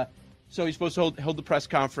 So he's supposed to hold the press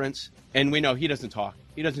conference, and we know he doesn't talk.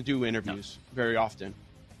 He doesn't do interviews very often.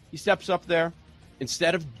 He steps up there.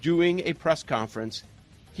 Instead of doing a press conference,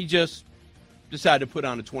 he just decided to put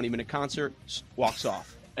on a 20-minute concert, walks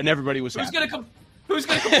off, and everybody was happy. Who's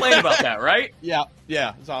gonna complain about that, right? Yeah,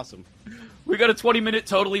 it's awesome. We got a 20-minute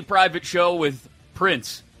totally private show with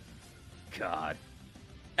Prince. God.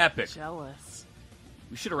 Epic. Jealous.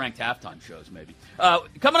 We should have ranked halftime shows, maybe.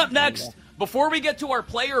 Coming up next, before we get to our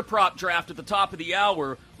player prop draft at the top of the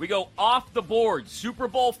hour, we go off the board. Super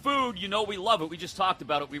Bowl food, you know we love it. We just talked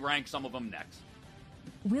about it. We rank some of them next.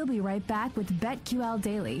 We'll be right back with BetQL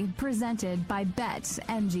Daily, presented by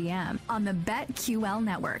BetMGM on the BetQL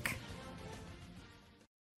Network.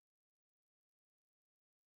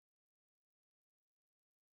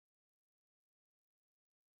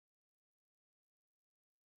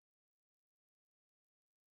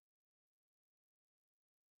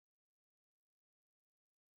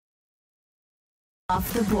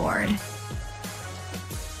 Off the board.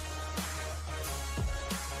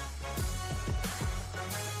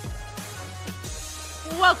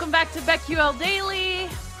 Welcome back to BetQL Daily,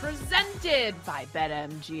 presented by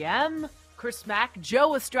BetMGM. Chris Mack,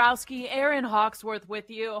 Joe Ostrowski, Aaron Hawksworth with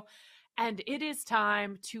you. And it is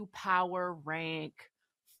time to power rank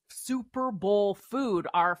Super Bowl food,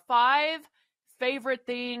 our 5 favorite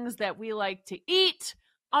things that we like to eat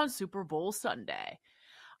on Super Bowl Sunday.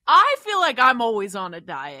 I feel like I'm always on a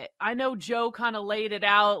diet. I know Joe kind of laid it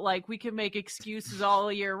out, like we can make excuses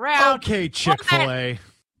all year round. Okay, Chick-fil-A.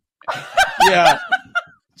 Yeah.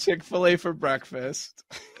 Chick-fil-A for breakfast.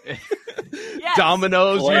 Yes.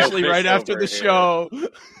 Domino's usually right after the here. show.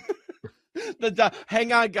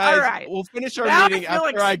 Hang on, guys. All right. We'll finish our Now meeting I feel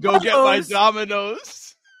after I go get my exposed.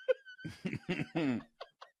 Domino's.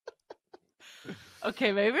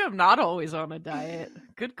 Okay, maybe I'm not always on a diet.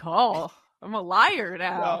 Good call. I'm a liar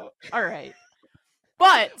now. No. All right.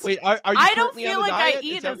 But Wait, are you I don't currently feel on a like I diet?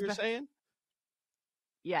 eat Is that as what you're ba- saying?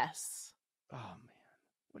 yes. Oh, man.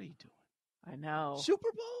 What are you doing? I know.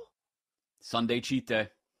 Super Bowl? Sunday cheat day.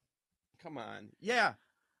 Come on. Yeah.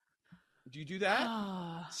 Do you do that?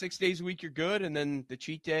 6 days a week, you're good, and then the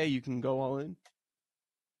cheat day, you can go all in?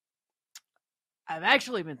 I've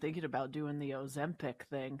actually been thinking about doing the Ozempic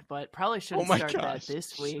thing, but probably shouldn't my start gosh. that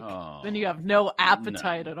this week. Oh, Then you have no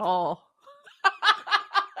appetite at all.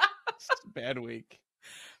 It's a bad week.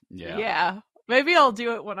 yeah. Maybe I'll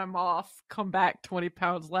do it when I'm off. Come back 20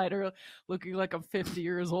 pounds lighter, looking like I'm 50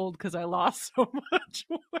 years old because I lost so much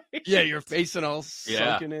weight. Yeah, your face and all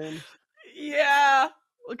sunken in. Yeah.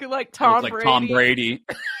 Looking like You Tom look like Brady. Tom Brady.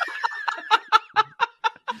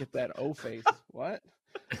 Get that O face. What?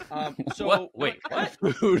 What? Wait, what?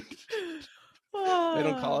 Food. They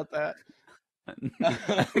don't call it that.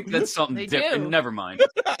 I think that's something They different. do. Never mind.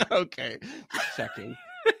 Okay, just checking.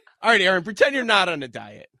 All right, Aaron, pretend you're not on a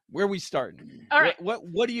diet. Where are we starting? All right.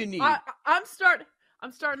 What do you need? I'm starting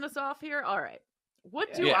us off here. All right.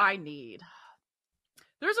 What do Yeah. I need?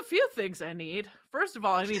 There's a few things I need. First of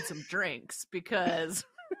all, I need some drinks because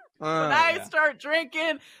when I start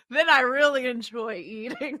drinking, then I really enjoy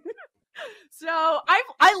eating. So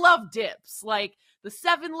I love dips, like the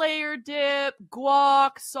 7-layer dip,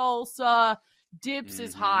 guac, salsa. Dips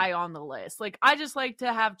is high on the list. Like I just like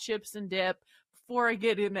to have chips and dip before I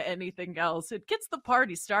get into anything else. It gets the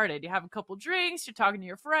party started. You have a couple drinks, you're talking to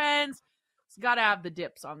your friends. You got to have the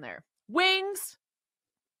dips on there. Wings.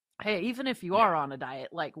 Hey, even if you are on a diet,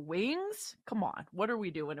 like wings, come on. What are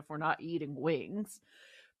we doing if we're not eating wings?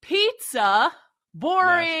 Pizza.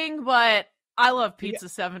 Boring, but I love pizza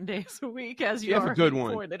 7 days a week, as you have a already good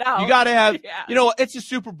one. pointed out. You got to have, Yeah. you know, it's a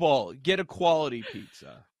Super Bowl. Get a quality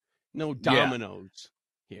pizza. No Domino's.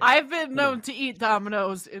 Here. I've been known to eat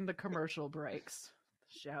Domino's in the commercial breaks.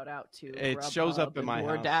 Shout out to It shows up Grubhub in and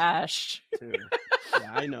my DoorDash. Too.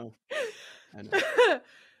 Yeah, I know.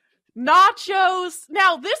 Nachos.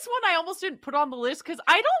 Now, this one I almost didn't put on the list because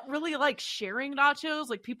I don't really like sharing nachos,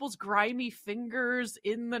 like people's grimy fingers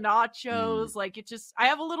in the nachos. Like I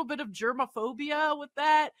have a little bit of germophobia with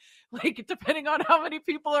that. Like, depending on how many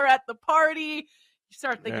people are at the party, you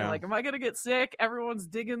start thinking, like, am I going to get sick? Everyone's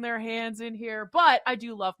digging their hands in here. But I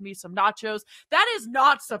do love me some nachos. That is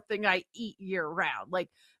not something I eat year round. Like,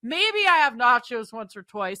 maybe I have nachos once or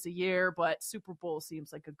twice a year, but Super Bowl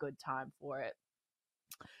seems like a good time for it.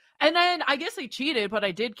 And then I guess I cheated, but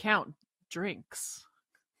I did count drinks.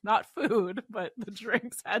 Not food, but the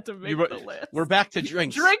drinks had to make the list. We're back to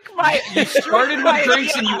drinks. You started with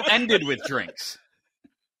drinks and you ended with drinks.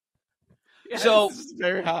 Yes. So this is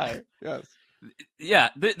very high. Yes. Yeah,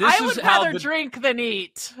 I would rather drink than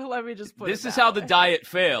eat. Let me just put this it is that how way. the diet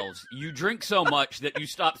fails. You drink so much that you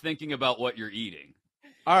stop thinking about what you're eating.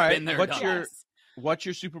 All right. Been there, What's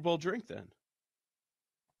your Super Bowl drink then?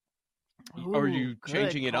 Ooh, or are you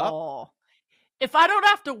changing it up? If I don't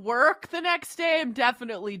have to work the next day, I'm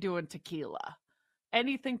definitely doing tequila.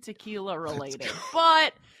 Anything tequila related.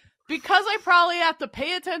 But because I probably have to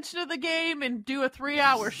pay attention to the game and do a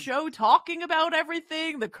 3-hour show talking about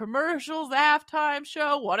everything, the commercials, the halftime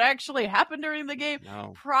show, what actually happened during the game,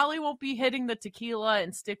 probably won't be hitting the tequila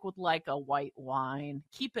and stick with like a white wine.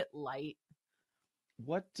 Keep it light.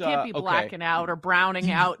 What can't be blacking out or browning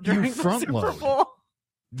out during the Super Bowl.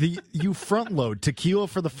 You front load tequila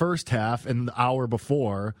for the first half, and the hour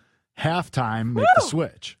before halftime make the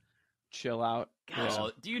switch. Chill out.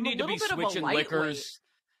 Gosh, do you need to be switching liquors?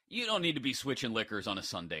 You don't need to be switching liquors on a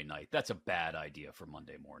Sunday night. That's a bad idea for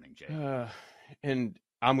Monday morning, Jay. And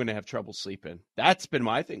I'm going to have trouble sleeping. That's been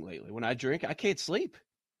my thing lately. When I drink, I can't sleep.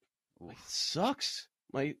 It sucks.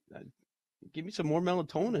 Give me some more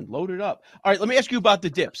melatonin. Load it up. All right, let me ask you about the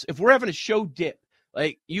dips. If we're having a show dip,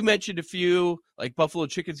 like you mentioned a few, like buffalo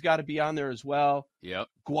chicken's got to be on there as well. Yep.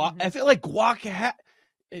 Guac. I feel like guac.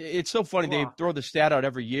 It's so funny. They throw the stat out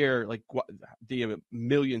every year, like the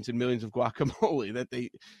millions and millions of guacamole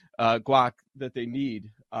that they need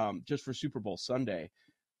just for Super Bowl Sunday.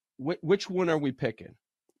 Which one are we picking?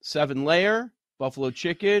 7-layer, buffalo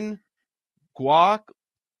chicken, guac,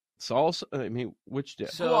 salsa. I mean, which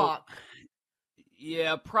dip? Guac.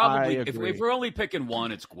 Yeah, probably. If we're only picking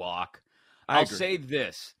one, it's guac. I'll say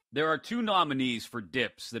this: there are two nominees for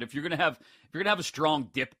dips that if you're gonna have a strong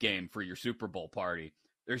dip game for your Super Bowl party,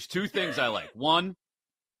 there's two things I like. One,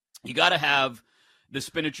 you got to have the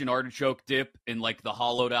spinach and artichoke dip in like the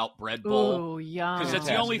hollowed out bread bowl. Oh, yum! Because it's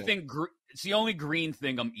the only thing. It's the only green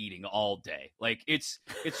thing I'm eating all day. Like it's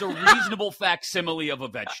a reasonable facsimile of a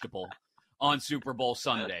vegetable on Super Bowl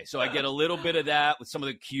Sunday. So I get a little bit of that with some of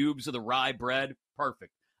the cubes of the rye bread.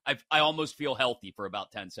 Perfect. I almost feel healthy for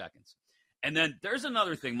about 10 seconds. And then there's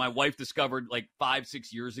another thing my wife discovered like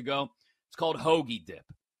 5-6 years ago. It's called hoagie dip.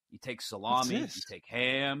 You take salami, you take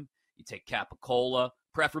ham, you take capicola,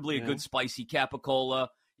 preferably a good spicy capicola.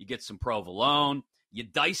 You get some provolone. You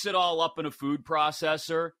dice it all up in a food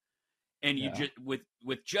processor, and you just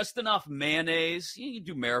with just enough mayonnaise. You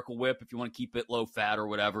do Miracle Whip if you want to keep it low fat or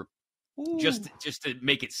whatever. Just to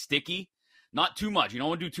make it sticky. Not too much. You don't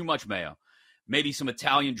want to do too much mayo. Maybe some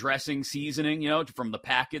Italian dressing seasoning, from the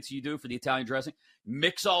packets you do for the Italian dressing.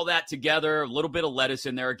 Mix all that together, a little bit of lettuce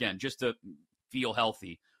in there again, just to feel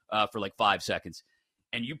healthy for like 5 seconds.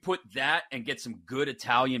 And you put that and get some good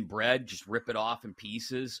Italian bread, just rip it off in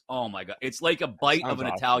pieces. Oh, my God. It's like a bite of an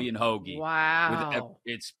Italian hoagie. Wow.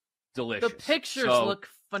 It's delicious. The pictures look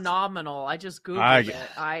phenomenal. I just Googled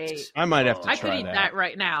it. I might have to try I could eat that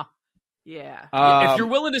right now. Yeah. If you're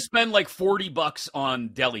willing to spend like $40 on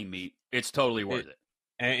deli meat, it's totally worth it.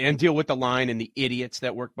 And deal with the line and the idiots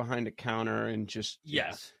that work behind the counter and just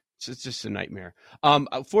yes. It's just a nightmare.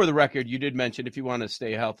 For the record, you did mention if you want to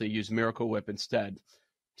stay healthy, use Miracle Whip instead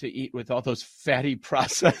to eat with all those fatty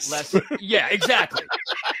processed. Yeah, exactly.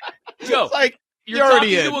 Joe, you're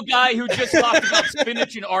already talking to a guy who just talked about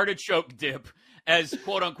spinach and artichoke dip as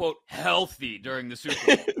quote unquote healthy during the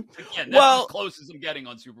Super Bowl. Again, that's as close as I'm getting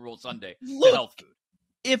on Super Bowl Sunday to health food.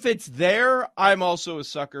 If it's there, I'm also a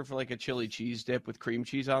sucker for like a chili cheese dip with cream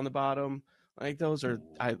cheese on the bottom. Like those are,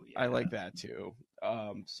 I like that too.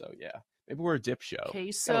 So yeah, maybe we're a dip show.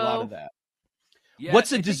 Queso. Got a lot of that. Yeah,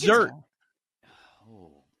 what's a dessert?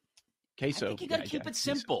 Queso. I think you got to keep it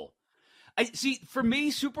simple. I see. For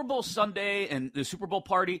me, Super Bowl Sunday and the Super Bowl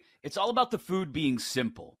party, it's all about the food being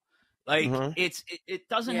simple. Like it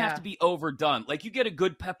doesn't have to be overdone. Like you get a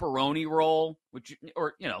good pepperoni roll,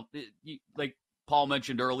 like Paul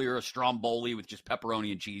mentioned earlier, a stromboli with just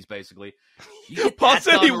pepperoni and cheese, basically. Paul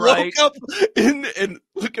said he woke up and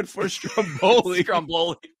looking for stromboli.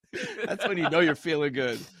 Stromboli. That's when you know you're feeling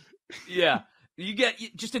good. Yeah. You get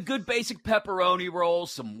just a good basic pepperoni roll,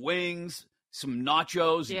 some wings, some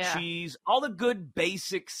nachos and cheese, all the good,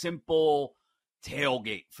 basic, simple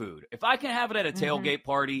tailgate food. If I can have it at a tailgate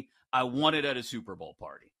party, I want it at a Super Bowl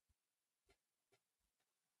party.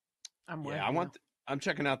 I'm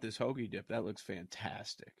checking out this hoagie dip. That looks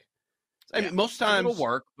fantastic. I mean, most times it'll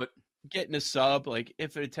work, but getting a sub, like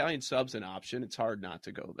if an Italian sub's an option, it's hard not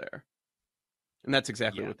to go there. And that's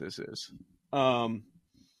exactly what this is.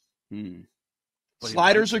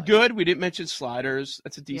 Sliders are good. We didn't mention sliders.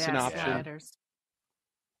 That's a decent option. Sliders.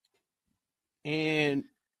 And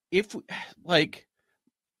if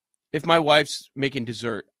my wife's making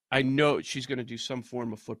dessert, I know she's going to do some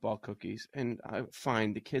form of football cookies, and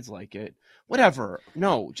fine, the kids like it. Whatever.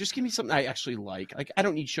 No, just give me something I actually like. Like, I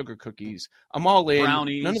don't need sugar cookies. I'm all in.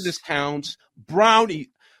 Brownies. None of this counts. Brownies.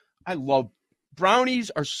 I love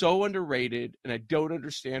brownies. Are so underrated, and I don't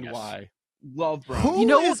understand why. Love brownies.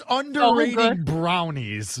 Who is underrating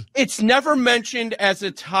brownies? It's never mentioned as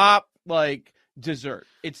a top dessert.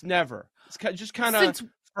 It's never. It's just kind of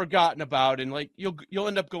forgotten about, and you'll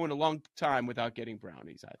end up going a long time without getting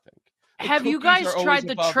brownies, I think. Have you guys tried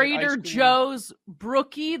the Trader Joe's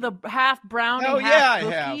Brookie, the half brownie, half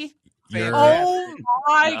cookie? I have. Oh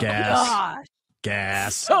my gosh.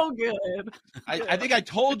 Gas. So good. I think I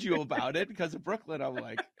told you about it because of Brooklyn. I'm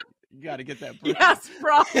like, you got to get that Brookie. Yes,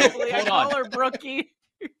 probably. I call her Brookie.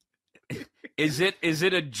 Is it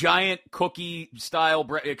a giant cookie style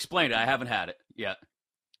bread? Explain it. I haven't had it yet.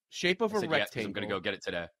 Shape of a rectangle. I'm going to go get it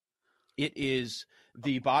today. It is,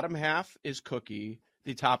 the bottom half is cookie.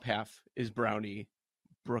 The top half is brownie.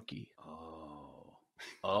 Brookie.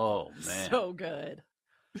 Oh man. So good.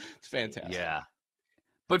 It's fantastic. Yeah.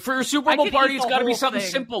 But for your Super Bowl party, it's got to be something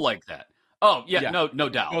simple like that. Oh, yeah. No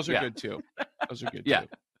doubt. Those are good too. Yeah.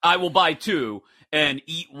 I will buy 2 and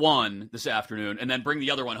eat 1 this afternoon and then bring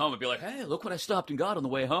the other one home and be like, hey, look what I stopped and got on the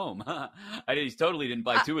way home. I totally didn't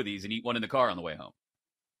buy 2 of these and eat 1 in the car on the way home.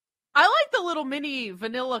 I like the little mini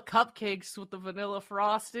vanilla cupcakes with the vanilla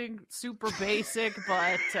frosting. Super basic,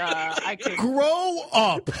 but I can grow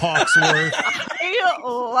up, Hawksworth. I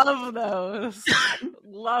love those.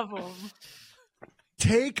 Love them.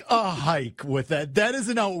 Take a hike with that. That is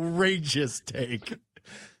an outrageous take.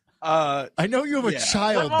 I know you have a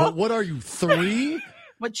child, but what are you, 3?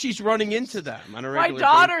 But she's running into them on a regular My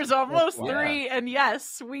daughter's basis. almost 3, and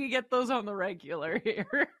yes, we get those on the regular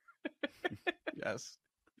here. Yes.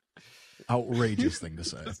 Outrageous thing to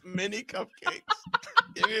say. Mini cupcakes.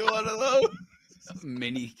 Give me one of those.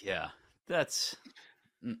 Mini, yeah. That's...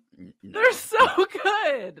 They're so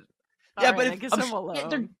good. Yeah, All but right, I guess I'm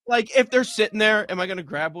alone. If they're sitting there, am I going to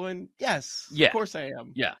grab one? Yes. Yeah. Of course I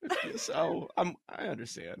am. Yeah. So I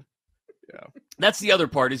understand. Yeah. That's the other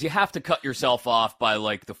part, is you have to cut yourself off by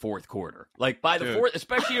the fourth quarter. By the fourth,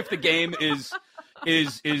 especially if the game is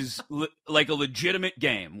like a legitimate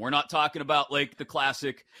game. We're not talking about the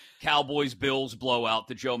classic Cowboys-Bills blowout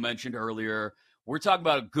that Joe mentioned earlier. We're talking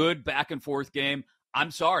about a good back and forth game.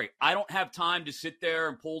 I'm sorry. I don't have time to sit there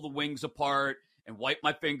and pull the wings apart and wipe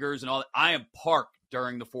my fingers and all that. I am parked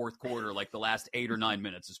during the fourth quarter, the last 8 or 9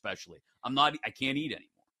 minutes especially. I can't eat anymore.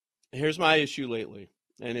 Here's my issue lately,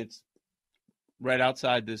 and it's right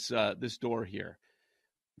outside this door here.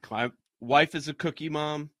 My wife is a cookie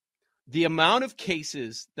mom. The amount of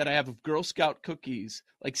cases that I have of Girl Scout cookies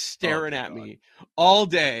staring at me all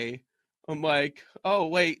day, I'm like, oh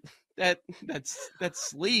wait, that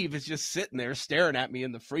sleeve is just sitting there staring at me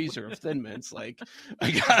in the freezer of Thin Mints. I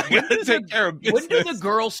gotta take care of business. When do the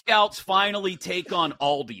Girl Scouts finally take on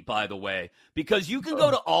Aldi, by the way? Because you can go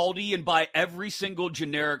to Aldi and buy every single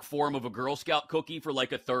generic form of a Girl Scout cookie for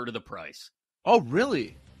a third of the price. Oh,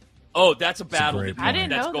 really? Oh, that's a battle. I didn't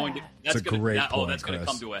know that. That's going to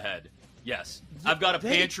come to a head. Yes. I've got a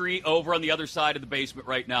pantry over on the other side of the basement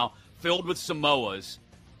right now filled with Samoas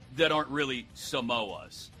that aren't really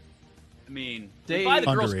Samoas. I mean, they buy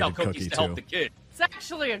the Girl Scout cookies to help the kids. It's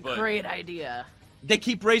actually a great idea. They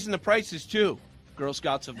keep raising the prices, too. Girl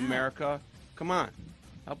Scouts of America. Come on.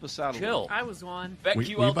 Help us out a little. I was one.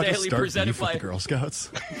 BetQL Daily presented by the Girl Scouts.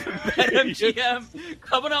 BetMGM.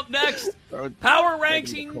 Coming up next, power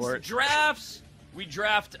rankings, drafts. We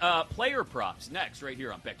draft player props next right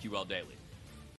here on BetQL Daily.